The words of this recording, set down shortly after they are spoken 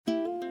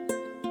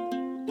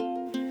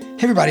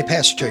Hey everybody,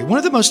 Pastor Terry. One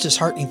of the most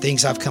disheartening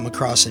things I've come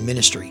across in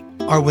ministry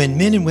are when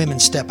men and women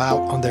step out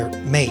on their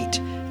mate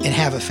and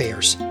have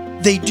affairs.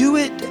 They do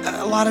it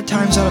a lot of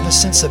times out of a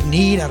sense of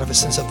need, out of a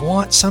sense of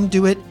want. Some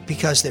do it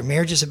because their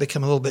marriages have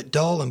become a little bit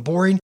dull and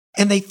boring.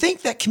 And they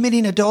think that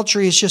committing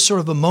adultery is just sort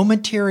of a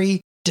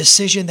momentary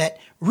decision that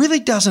really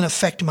doesn't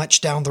affect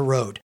much down the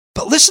road.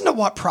 But listen to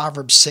what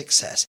Proverbs 6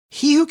 says.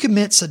 He who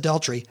commits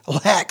adultery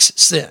lacks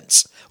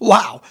sense.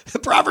 Wow. The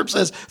proverb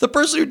says the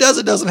person who does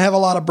it doesn't have a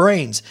lot of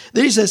brains.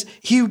 Then he says,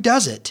 he who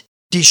does it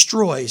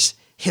destroys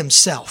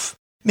himself.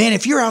 Man,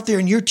 if you're out there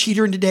and you're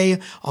teetering today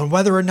on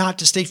whether or not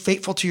to stay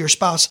faithful to your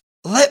spouse,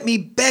 let me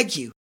beg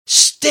you,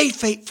 stay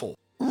faithful.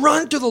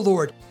 Run to the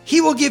Lord. He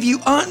will give you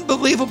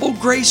unbelievable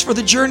grace for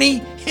the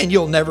journey, and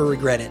you'll never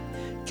regret it.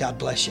 God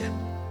bless you.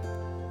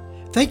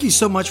 Thank you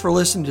so much for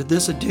listening to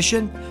this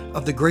edition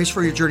of the Grace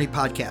for Your Journey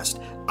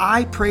podcast.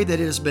 I pray that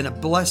it has been a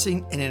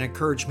blessing and an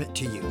encouragement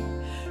to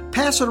you.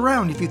 Pass it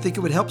around if you think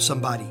it would help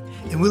somebody.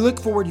 And we look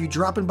forward to you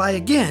dropping by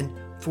again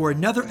for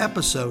another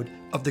episode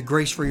of the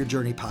Grace for Your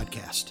Journey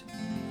podcast.